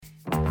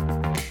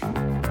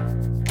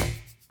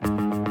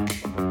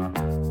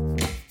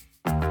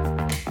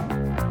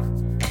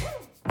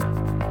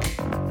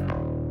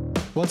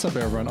What's up,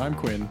 everyone? I'm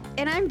Quinn.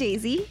 And I'm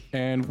Daisy.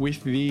 And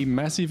with the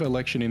massive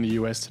election in the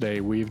US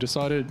today, we've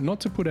decided not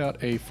to put out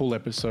a full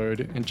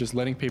episode and just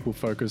letting people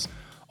focus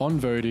on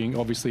voting.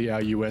 Obviously,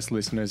 our US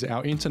listeners,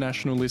 our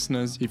international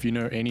listeners, if you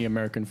know any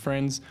American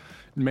friends,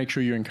 make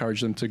sure you encourage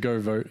them to go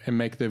vote and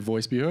make their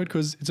voice be heard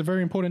because it's a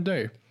very important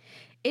day.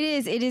 It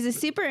is. It is a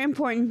super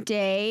important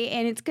day,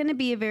 and it's going to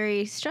be a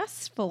very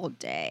stressful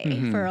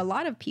day for a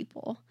lot of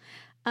people.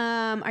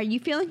 Are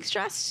you feeling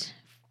stressed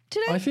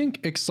today? I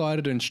think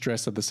excited and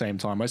stressed at the same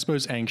time. I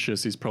suppose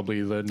anxious is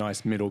probably the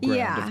nice middle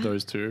ground of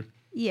those two.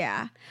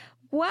 Yeah.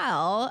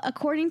 Well,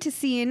 according to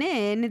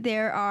CNN,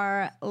 there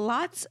are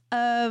lots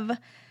of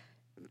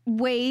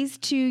ways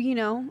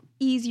to,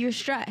 ease your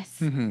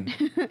stress.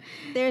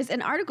 There's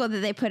an article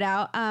that they put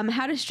out,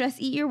 How to Stress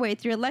Eat Your Way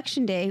Through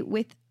Election Day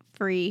with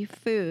Free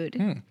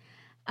Food.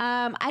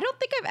 I don't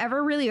think I've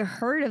ever really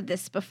heard of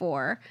this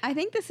before. I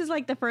think this is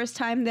like the first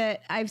time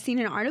that I've seen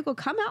an article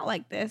come out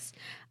like this.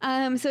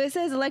 So it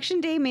says Election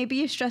Day may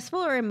be a stressful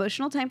or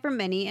emotional time for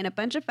many, and a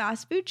bunch of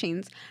fast food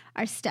chains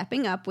are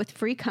stepping up with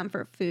free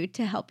comfort food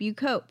to help you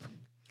cope.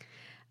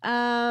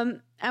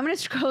 I'm going to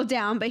scroll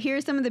down, but here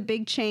are some of the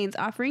big chains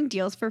offering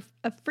deals for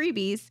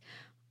freebies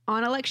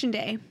on Election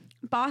Day.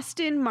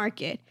 Boston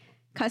Market.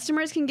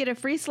 Customers can get a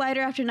free slider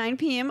after 9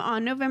 p.m.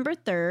 on November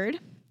 3rd.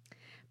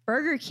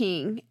 Burger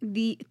King,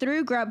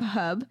 through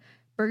Grubhub,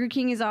 Burger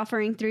King is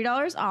offering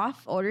 $3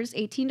 off orders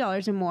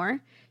 $18 or more.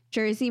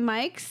 Jersey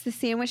Mike's, the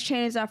sandwich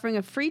chain, is offering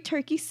a free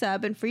turkey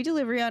sub and free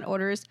delivery on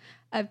orders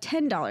of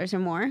 $10 or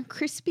more.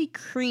 Krispy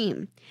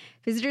Kreme.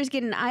 Visitors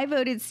get an I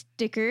voted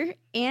sticker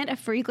and a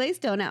free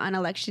glazed donut on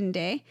Election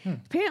Day.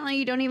 Apparently,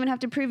 you don't even have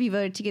to prove you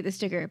voted to get the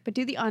sticker, but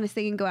do the honest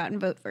thing and go out and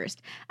vote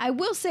first. I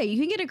will say, you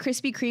can get a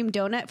Krispy Kreme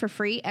donut for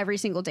free every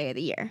single day of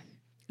the year.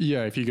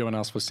 Yeah, if you go and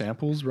ask for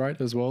samples, right,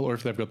 as well, or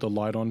if they've got the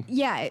light on.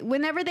 Yeah,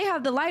 whenever they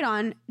have the light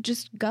on,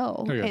 just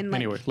go. Okay. And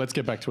anyway, let's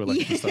get back to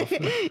election stuff.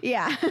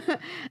 Yeah.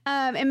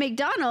 And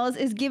McDonald's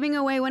is giving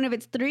away one of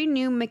its 3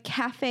 new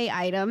McCafe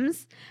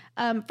items,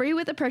 free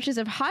with the purchase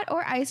of hot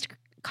or iced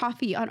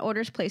coffee on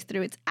orders placed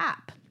through its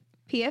app.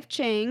 P.F.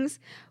 Chang's,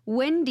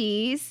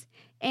 Wendy's,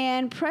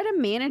 and Pret A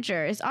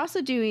Manager is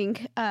also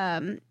doing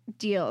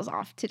deals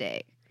off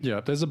today. Yeah,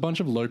 there's a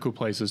bunch of local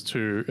places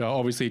too.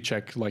 Obviously,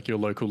 check like your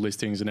local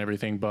listings and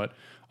everything. But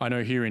I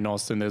know here in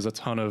Austin, there's a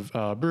ton of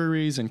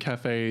breweries and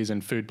cafes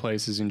and food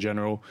places in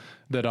general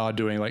that are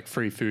doing like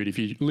free food if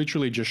you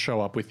literally just show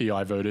up with the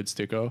I voted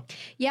sticker.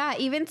 Yeah,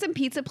 even some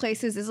pizza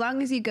places, as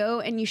long as you go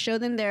and you show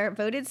them their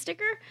voted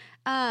sticker,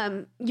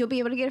 you'll be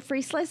able to get a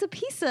free slice of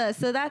pizza.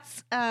 So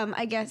that's,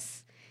 I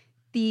guess,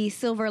 the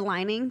silver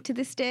lining to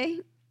this day.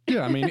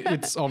 Yeah, I mean,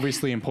 it's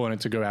obviously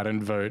important to go out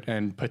and vote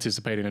and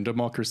participate in a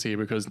democracy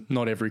because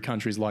not every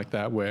country is like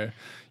that where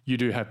you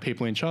do have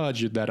people in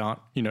charge that aren't,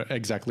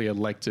 exactly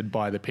elected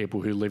by the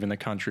people who live in the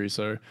country.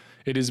 So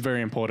it is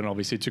very important,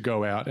 obviously, to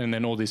go out, and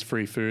then all this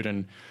free food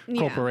and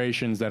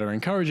corporations that are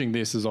encouraging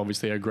this is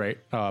obviously a great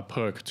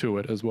perk to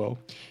it as well.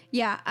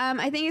 Yeah,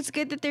 I think it's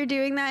good that they're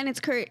doing that,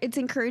 and it's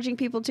encouraging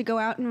people to go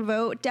out and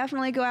vote.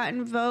 Definitely go out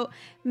and vote.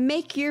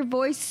 Make your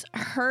voice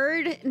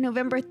heard.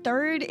 November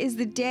 3rd is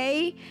the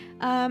day,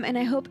 and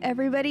I hope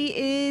everybody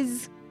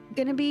is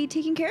going to be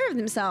taking care of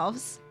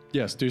themselves.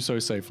 Yes, do so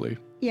safely.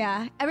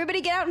 Yeah,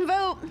 everybody get out and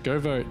vote. Go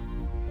vote.